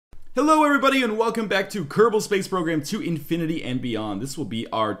Hello everybody and welcome back to Kerbal Space Program to Infinity and Beyond. This will be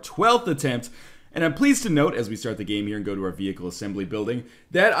our 12th attempt, and I'm pleased to note as we start the game here and go to our vehicle assembly building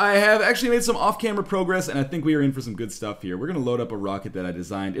that I have actually made some off-camera progress, and I think we are in for some good stuff here. We're going to load up a rocket that I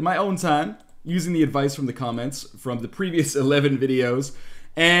designed in my own time, using the advice from the comments from the previous 11 videos,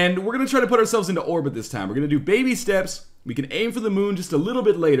 and we're going to try to put ourselves into orbit this time. We're going to do baby steps. We can aim for the moon just a little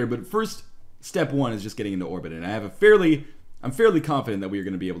bit later, but first, step one is just getting into orbit, and I'm fairly confident that we are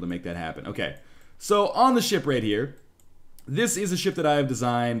going to be able to make that happen. Okay, so on the ship right here, this is a ship that I have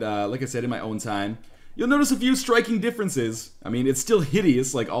designed, like I said, in my own time. You'll notice a few striking differences. I mean, it's still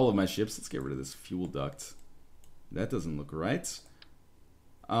hideous like all of my ships. Let's get rid of this fuel duct. That doesn't look right.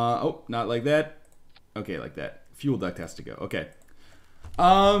 Oh, not like that. Okay, like that. Fuel duct has to go. Okay.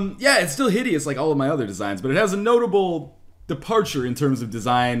 Yeah, it's still hideous like all of my other designs, but it has a notable departure in terms of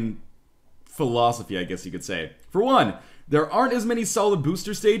design philosophy, I guess you could say. For one, there aren't as many solid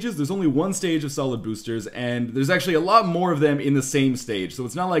booster stages. There's only one stage of solid boosters, and there's actually a lot more of them in the same stage. So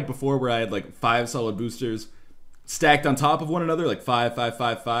it's not like before where I had like 5 solid boosters stacked on top of one another, like 5, 5,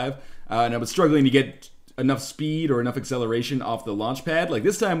 5, 5, and I was struggling to get enough speed or enough acceleration off the launch pad. Like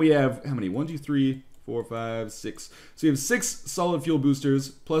this time we have, how many? 1, 2, 3, 4, 5, 6. So we have 6 solid fuel boosters,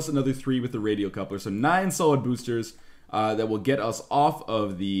 plus another 3 with the radial coupler. So 9 solid boosters that will get us off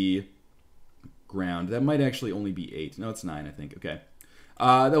of the ground. That might actually only be 8. No, it's 9, I think. Okay.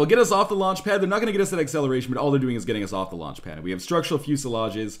 That will get us off the launch pad. They're not going to get us that acceleration, but all they're doing is getting us off the launch pad. We have structural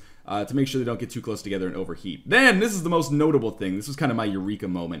fuselages to make sure they don't get too close together and overheat. Then, this is the most notable thing. This was kind of my eureka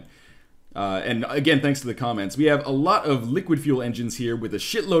moment. And again, thanks to the comments. We have a lot of liquid fuel engines here with a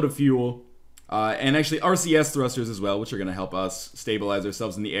shitload of fuel. And actually RCS thrusters as well, which are going to help us stabilize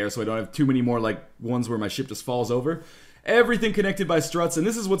ourselves in the air so I don't have too many more like ones where my ship just falls over. Everything connected by struts, and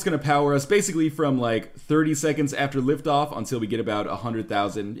this is what's going to power us basically from like 30 seconds after liftoff until we get about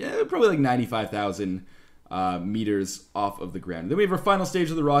 100,000, yeah, probably like 95,000 meters off of the ground. Then we have our final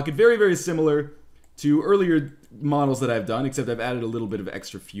stage of the rocket, very, very similar to earlier models that I've done, except I've added a little bit of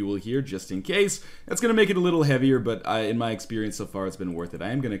extra fuel here just in case. That's going to make it a little heavier, but in my experience so far, it's been worth it.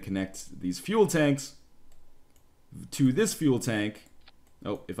 I am going to connect these fuel tanks to this fuel tank.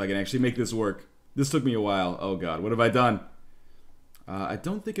 Oh, if I can actually make this work. This took me a while. Oh god, what have I done? I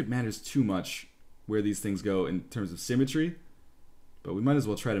don't think it matters too much where these things go in terms of symmetry, but we might as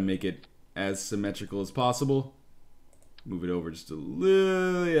well try to make it as symmetrical as possible. Move it over just a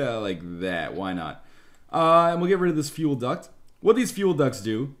little, yeah, like that. Why not? And we'll get rid of this fuel duct. What these fuel ducts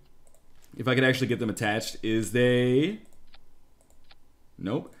do, if I could actually get them attached, is they...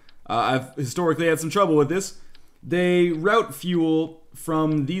 Nope. I've historically had some trouble with this. They route fuel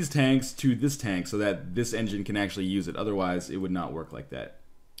from these tanks to this tank so that this engine can actually use it. Otherwise, it would not work like that.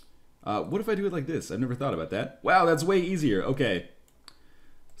 What if I do it like this? I've never thought about that. Wow, that's way easier. Okay.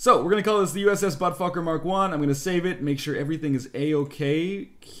 So, we're going to call this the USS Buttfucker Mark 1. I'm going to save it, make sure everything is A-okay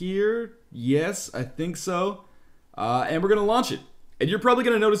here. Yes, I think so. And we're going to launch it. And you're probably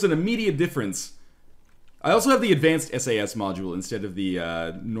going to notice an immediate difference. I also have the advanced SAS module instead of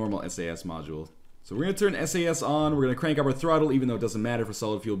the normal SAS module. So we're going to turn SAS on, we're going to crank up our throttle even though it doesn't matter for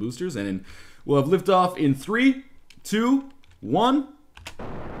solid fuel boosters, and we'll have liftoff in 3, 2, 1,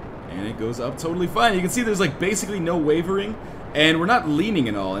 and it goes up totally fine. You can see there's like basically no wavering, and we're not leaning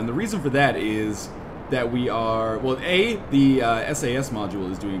at all, and the reason for that is that we are, well, A, the SAS module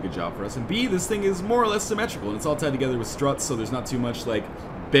is doing a good job for us, and B, this thing is more or less symmetrical, and it's all tied together with struts, so there's not too much like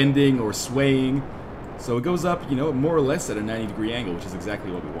bending or swaying, so it goes up, you know, more or less at a 90-degree angle, which is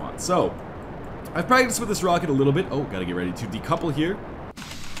exactly what we want. So I've practiced with this rocket a little bit. Oh, gotta get ready to decouple here.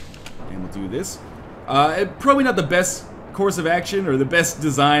 And we'll do this. Probably not the best course of action or the best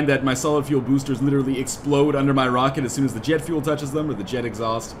design that my solid fuel boosters literally explode under my rocket as soon as the jet fuel touches them, or the jet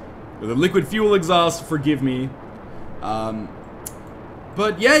exhaust, or the liquid fuel exhaust, forgive me.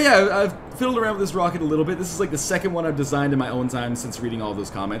 But yeah, I've fiddled around with this rocket a little bit. This is like the second one I've designed in my own time since reading all those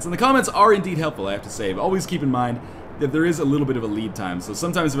comments. And the comments are indeed helpful, I have to say. But always keep in mind that there is a little bit of a lead time. So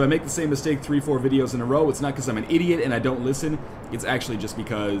sometimes if I make the same mistake 3-4 videos in a row, it's not because I'm an idiot and I don't listen. It's actually just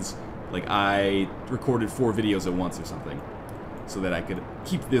because, like, I recorded 4 videos at once or something, so that I could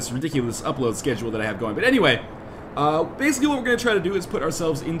keep this ridiculous upload schedule that I have going. But anyway, basically what we're going to try to do is put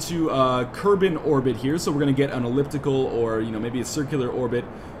ourselves into Kerbin orbit here. So we're going to get an elliptical or, you know, maybe a circular orbit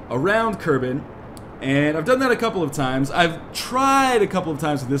around Kerbin. And I've done that a couple of times. I've tried a couple of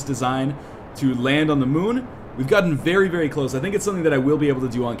times with this design to land on the moon. We've gotten very, very close. I think it's something that I will be able to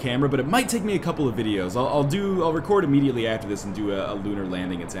do on camera, but it might take me a couple of videos. I'll record immediately after this and do a lunar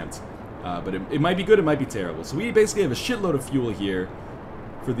landing attempt. But it might be good, it might be terrible. So we basically have a shitload of fuel here.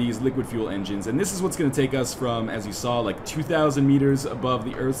 for these liquid fuel engines. And this is what's going to take us from, as you saw, like 2,000 meters above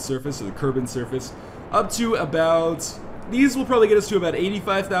the Earth's surface, or the Kerbin surface, up to about... These will probably get us to about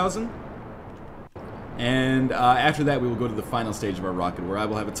 85,000. And after that, we will go to the final stage of our rocket, where I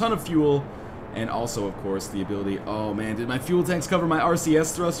will have a ton of fuel, and also, of course, the ability... Oh, man, did my fuel tanks cover my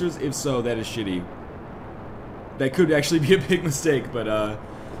RCS thrusters? If so, that is shitty. That could actually be a big mistake, but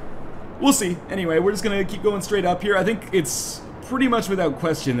we'll see. Anyway, we're just going to keep going straight up here. I think it's pretty much without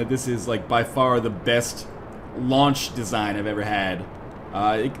question that this is, like, by far the best launch design I've ever had.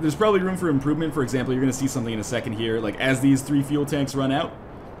 There's probably room for improvement. For example, you're going to see something in a second here. Like, as these 3 fuel tanks run out,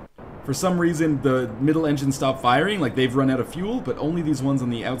 for some reason, the middle engine stopped firing. Like, they've run out of fuel, but only these ones on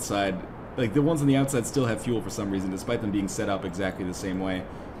the outside... Like, the ones on the outside still have fuel for some reason, despite them being set up exactly the same way.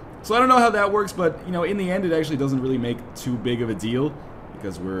 So I don't know how that works, but, you know, in the end, it actually doesn't really make too big of a deal,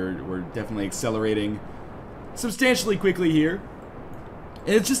 because we're definitely accelerating substantially quickly here.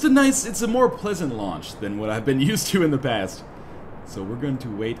 And it's just it's a more pleasant launch than what I've been used to in the past. So we're going to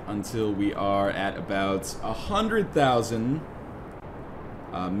wait until we are at about 100,000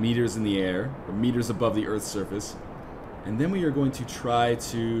 meters in the air, or meters above the Earth's surface. And then we are going to try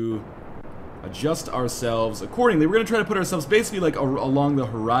to adjust ourselves accordingly. We're going to try to put ourselves basically like along the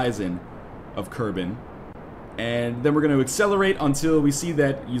horizon of Kerbin. And then we're going to accelerate until we see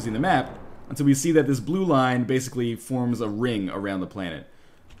that, using the map, until we see that this blue line basically forms a ring around the planet,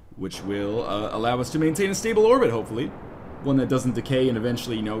 which will allow us to maintain a stable orbit, hopefully. One that doesn't decay and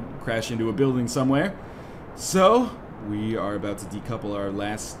eventually, you know, crash into a building somewhere. So, we are about to decouple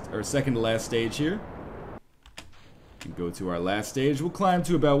our second to last stage here. And go to our last stage. We'll climb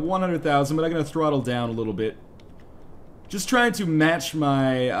to about 100,000, but I'm going to throttle down a little bit. Just trying to match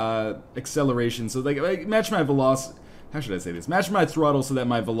my acceleration, so like match my velocity. How should I say this? Match my throttle so that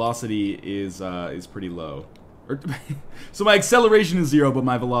my velocity is pretty low. So my acceleration is 0, but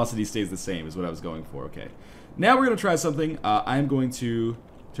my velocity stays the same. Is what I was going for. Okay. Now we're going to try something. I'm going to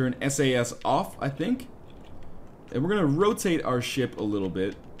turn SAS off, I think, and we're going to rotate our ship a little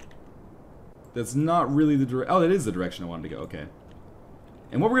bit. That's not really the direction. Oh, that is the direction I wanted to go. Okay.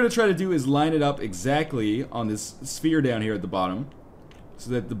 And what we're going to try to do is line it up exactly on this sphere down here at the bottom,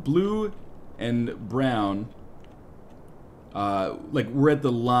 so that the blue and brown, like, we're at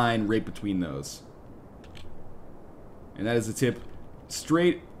the line right between those. And that is a tip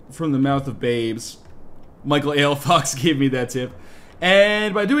straight from the mouth of babes. Michael A.L. Fox gave me that tip.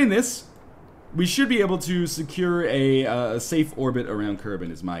 And by doing this, we should be able to secure a safe orbit around Kerbin,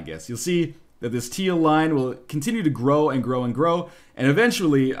 is my guess. You'll see that this teal line will continue to grow and grow and grow, and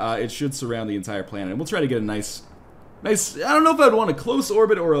eventually it should surround the entire planet. And we'll try to get a nice, I don't know if I'd want a close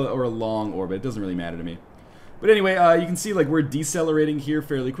orbit or a long orbit. It doesn't really matter to me. But anyway, you can see like we're decelerating here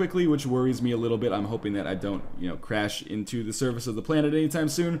fairly quickly, which worries me a little bit. I'm hoping that I don't, you know, crash into the surface of the planet anytime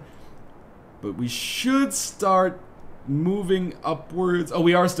soon. But we should start moving upwards. Oh,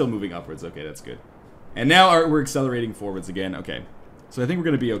 we are still moving upwards. Okay, that's good. And now we're accelerating forwards again. Okay. So I think we're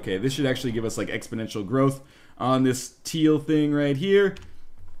going to be okay. This should actually give us like exponential growth on this teal thing right here.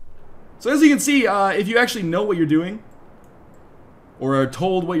 So as you can see, if you actually know what you're doing, or are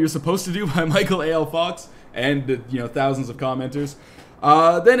told what you're supposed to do by Michael A.L. Fox and, you know, thousands of commenters,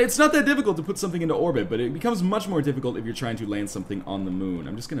 then it's not that difficult to put something into orbit, but it becomes much more difficult if you're trying to land something on the moon.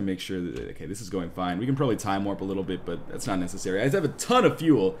 I'm just going to make sure that, okay, this is going fine. We can probably time warp a little bit, but that's not necessary. I have a ton of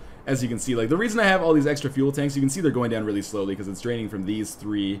fuel, as you can see. Like, the reason I have all these extra fuel tanks, you can see they're going down really slowly because it's draining from these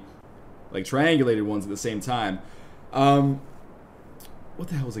 3, like, triangulated ones at the same time. What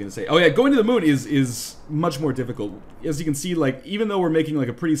the hell was I going to say? Oh yeah, going to the moon is much more difficult. As you can see, like, even though we're making like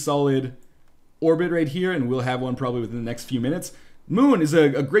a pretty solid orbit right here, and we'll have one probably within the next few minutes, moon is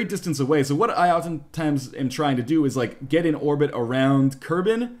a great distance away. So what I oftentimes am trying to do is like get in orbit around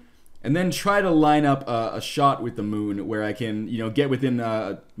Kerbin, and then try to line up a shot with the moon where I can, you know, get within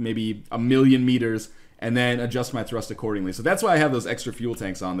maybe 1,000,000 meters and then adjust my thrust accordingly. So that's why I have those extra fuel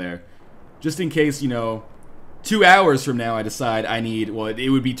tanks on there, just in case, you know, 2 hours from now I decide I need, well, it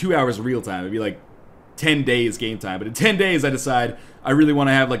would be 2 hours real time. It'd be like 10 days game time. But in 10 days I decide I really want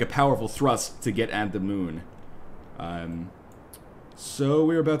to have like a powerful thrust to get at the moon. So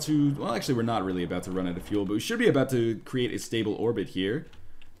we're about to, well, actually we're not really about to run out of fuel, but we should be about to create a stable orbit here.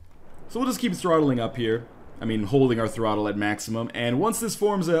 So we'll just keep throttling up here. I mean, holding our throttle at maximum. And once this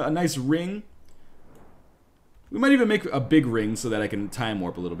forms a nice ring, we might even make a big ring so that I can time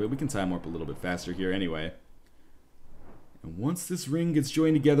warp a little bit. We can time warp a little bit faster here anyway. And once this ring gets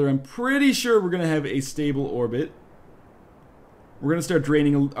joined together, I'm pretty sure we're going to have a stable orbit. We're going to start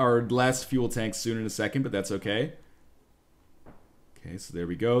draining our last fuel tank soon in a second, but that's okay. Okay, so there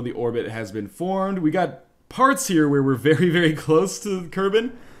we go. The orbit has been formed. We got parts here where we're very, very close to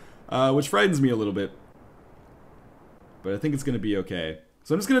Kerbin, which frightens me a little bit. But I think it's going to be okay.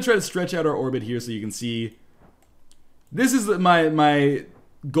 So I'm just going to try to stretch out our orbit here so you can see. This is my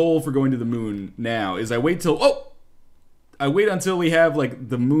goal for going to the moon now, is I wait until we have like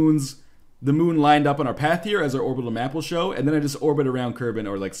the moon lined up on our path here, as our orbital map will show, and then I just orbit around Kerbin,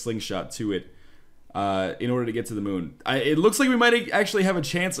 or like slingshot to it, in order to get to the moon. It looks like we might actually have a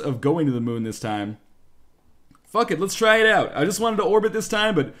chance of going to the moon this time. Fuck it, let's try it out. I just wanted to orbit this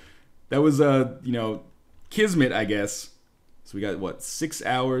time, but that was, you know, kismet, I guess. So we got, what, 6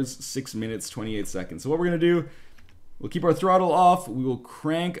 hours, 6 minutes, 28 seconds. So what we're going to do, we'll keep our throttle off. We will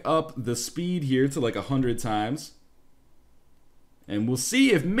crank up the speed here to like 100 times. And we'll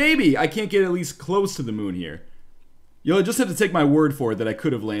see if maybe I can't get at least close to the moon here. You'll just have to take my word for it that I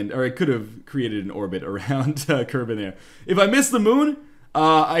could have landed, or I could have created an orbit around Kerbin there. If I miss the moon,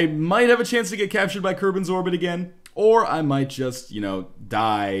 I might have a chance to get captured by Kerbin's orbit again, or I might just, you know,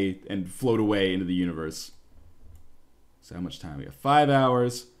 die and float away into the universe. So how much time? We have 5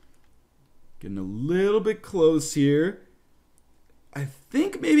 hours. Getting a little bit close here. I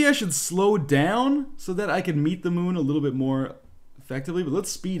think maybe I should slow down so that I can meet the moon a little bit more effectively, but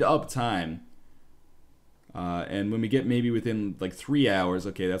let's speed up time. And when we get maybe within like 3 hours,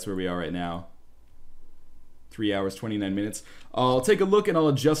 okay, that's where we are right now. 3 hours, 29 minutes. I'll take a look and I'll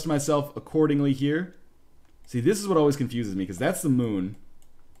adjust myself accordingly here. See, this is what always confuses me, because that's the moon.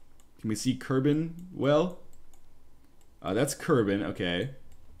 Can we see Kerbin well? That's Kerbin, okay.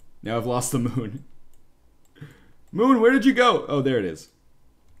 Now I've lost the moon. Moon, where did you go? Oh, there it is.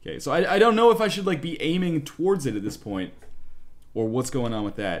 Okay, so I don't know if I should like be aiming towards it at this point, or what's going on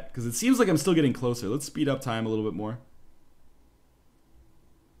with that, because it seems like I'm still getting closer. Let's speed up time a little bit more.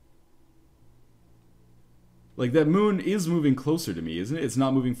 Like, that moon is moving closer to me, isn't it? It's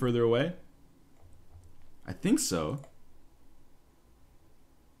not moving further away? I think so.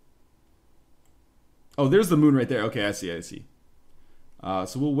 Oh, there's the moon right there. Okay, I see, I see.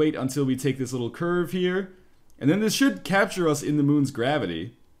 So we'll wait until we take this little curve here. And then this should capture us in the moon's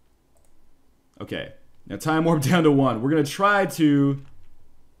gravity. Okay. Now time warp down to 1. We're going to try to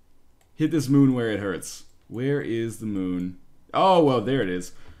hit this moon where it hurts. Where is the moon? Oh, well, there it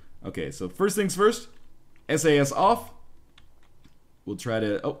is. Okay, so first things first. SAS off. We'll try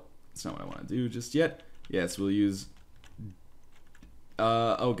to... Oh, that's not what I want to do just yet. Yes, we'll use...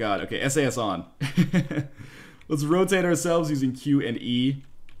 oh god, okay, SAS on. Let's rotate ourselves using Q and E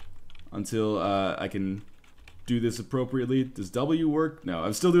until I can do this appropriately. Does W work? No,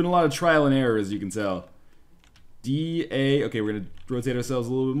 I'm still doing a lot of trial and error, as you can tell. D, A, okay, we're gonna rotate ourselves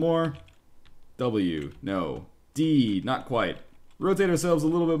a little bit more. W, no. D, not quite. Rotate ourselves a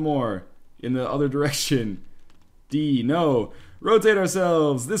little bit more in the other direction. D, no. Rotate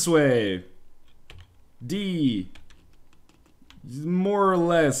ourselves this way. D, more or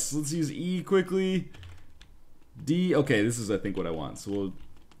less. Let's use E quickly. D, okay, this is I think what I want. So we'll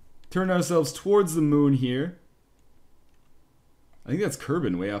turn ourselves towards the moon here. I think that's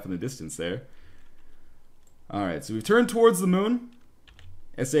Kerbin way off in the distance there. Alright, so we've turned towards the moon.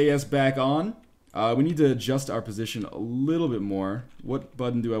 SAS back on. We need to adjust our position a little bit more. What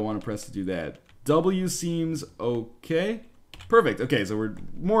button do I want to press to do that? W seems okay. Perfect. Okay, so we're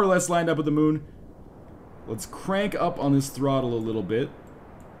more or less lined up with the moon. Let's crank up on this throttle a little bit.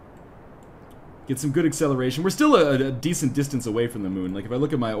 Get some good acceleration. We're still a decent distance away from the moon. Like if I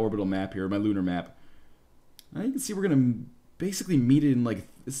look at my orbital map here, my lunar map, you can see we're going to basically meet it in like,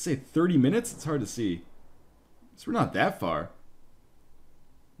 let's say 30 minutes? It's hard to see. So we're not that far.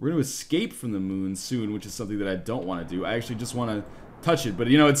 We're going to escape from the moon soon, which is something that I don't want to do. I actually just want to touch it. But,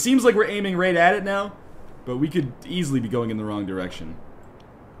 you know, it seems like we're aiming right at it now. But we could easily be going in the wrong direction.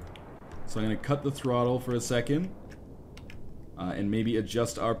 So I'm going to cut the throttle for a second. And maybe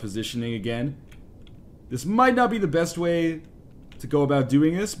adjust our positioning again. This might not be the best way to go about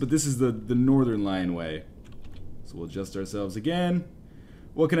doing this, but this is the northern line way. So we'll adjust ourselves again.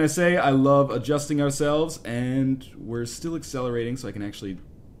 What can I say? I love adjusting ourselves, and we're still accelerating, so I can actually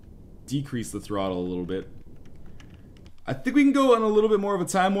decrease the throttle a little bit. I think we can go on a little bit more of a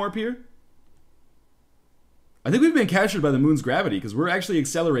time warp here. I think we've been captured by the moon's gravity, because we're actually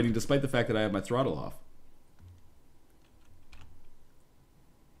accelerating despite the fact that I have my throttle off.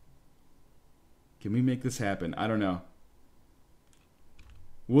 Can we make this happen? I don't know.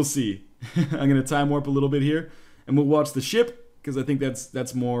 We'll see. I'm going to time warp a little bit here, and we'll watch the ship, because I think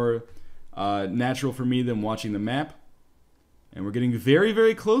that's more natural for me than watching the map. And we're getting very,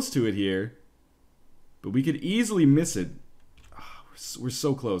 very close to it here. But we could easily miss it. Oh, we're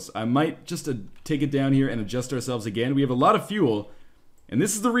so close. I might just take it down here and adjust ourselves again. We have a lot of fuel. And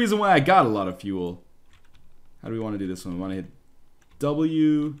this is the reason why I got a lot of fuel. How do we want to do this one? We want to hit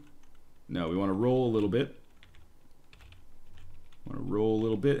W. No, we want to roll a little bit. Want to roll a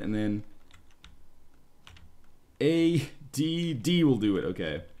little bit, and then A, D, D will do it.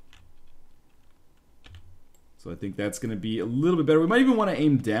 Okay. So I think that's going to be a little bit better. We might even want to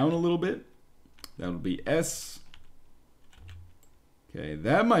aim down a little bit. That'll be S. Okay,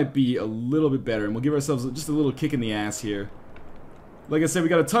 that might be a little bit better, and we'll give ourselves just a little kick in the ass here. Like I said, we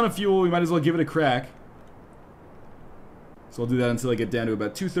got a ton of fuel. We might as well give it a crack. So I'll do that until I get down to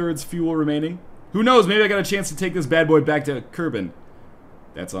about 2/3 fuel remaining. Who knows? Maybe I got a chance to take this bad boy back to Kerbin.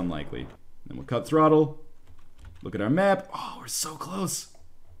 That's unlikely. Then we'll cut throttle. Look at our map. Oh, we're so close.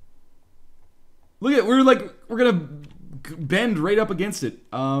 Look at, we're gonna bend right up against it.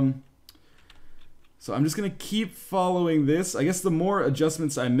 So I'm just gonna keep following this. I guess the more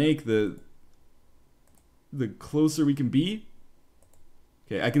adjustments I make, the closer we can be.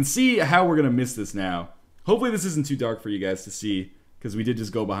 Okay, I can see how we're gonna miss this now. Hopefully this isn't too dark for you guys to see, because we did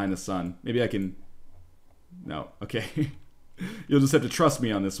just go behind the sun. Maybe I can... No, okay. You'll just have to trust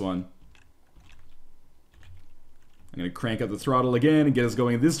me on this one. I'm gonna crank up the throttle again and get us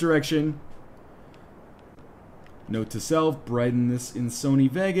going in this direction. Note to self, brighten this in Sony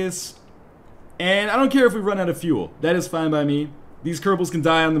Vegas. And I don't care if we run out of fuel. That is fine by me. These Kerbals can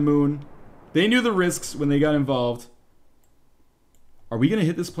die on the moon. They knew the risks when they got involved. Are we gonna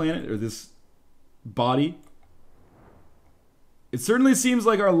hit this planet or this body? It certainly seems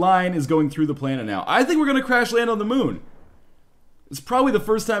like our line is going through the planet now. I think we're gonna crash land on the moon. It's probably the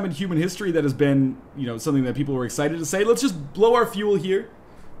first time in human history that has been, you know, something that people were excited to say. Let's just blow our fuel here.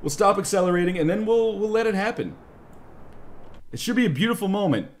 We'll stop accelerating and then we'll let it happen. It should be a beautiful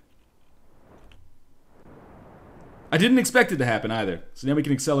moment. I didn't expect it to happen either. So now we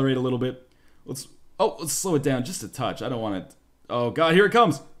can accelerate a little bit. Let's slow it down just a touch. I don't want it. Oh god, here it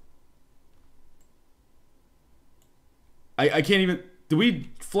comes. I can't even... Did we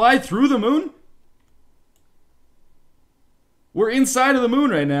fly through the moon? We're inside of the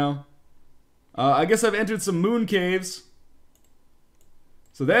moon right now. I guess I've entered some moon caves.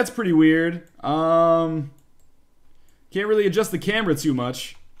 So that's pretty weird. Can't really adjust the camera too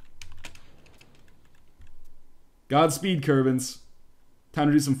much. Godspeed, Kerbins. Time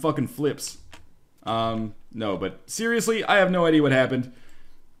to do some fucking flips. No, but seriously, I have no idea what happened.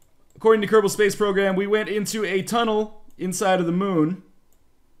 According to Kerbal Space Program, we went into a tunnel inside of the moon.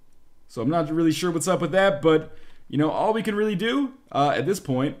 So I'm not really sure what's up with that, but, you know, all we can really do at this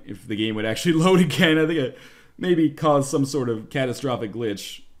point, if the game would actually load again, I think it maybe cause some sort of catastrophic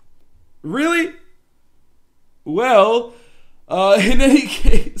glitch. Really? Well, in any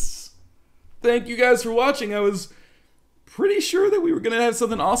case, thank you guys for watching. I was pretty sure that we were going to have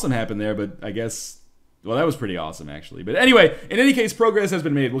something awesome happen there, but I guess, well, that was pretty awesome, actually. But anyway, in any case, progress has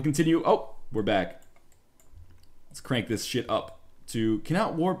been made. We'll continue. Oh, we're back. Let's crank this shit up to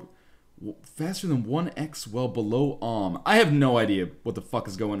cannot warp faster than 1x while below Ohm. I have no idea what the fuck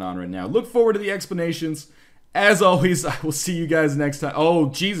is going on right now. Look forward to the explanations. As always, I will see you guys next time. Oh,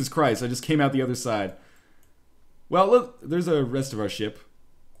 Jesus Christ, I just came out the other side. Well, look, there's the rest of our ship.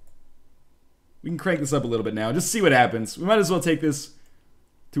 We can crank this up a little bit now. Just see what happens. We might as well take this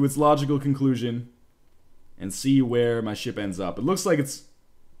to its logical conclusion and see where my ship ends up. It looks like it's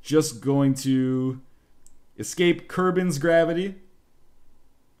just going to escape Kerbin's gravity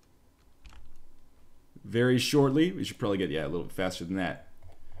very shortly. We should probably get, yeah, a little bit faster than that.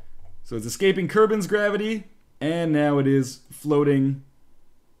 So it's escaping Kerbin's gravity, and now it is floating.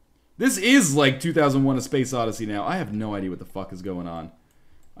 This is like 2001: A Space Odyssey now. I have no idea what the fuck is going on.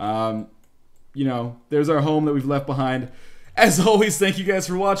 You know, there's our home that we've left behind. As always, thank you guys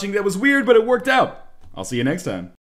for watching. That was weird, but it worked out. I'll see you next time.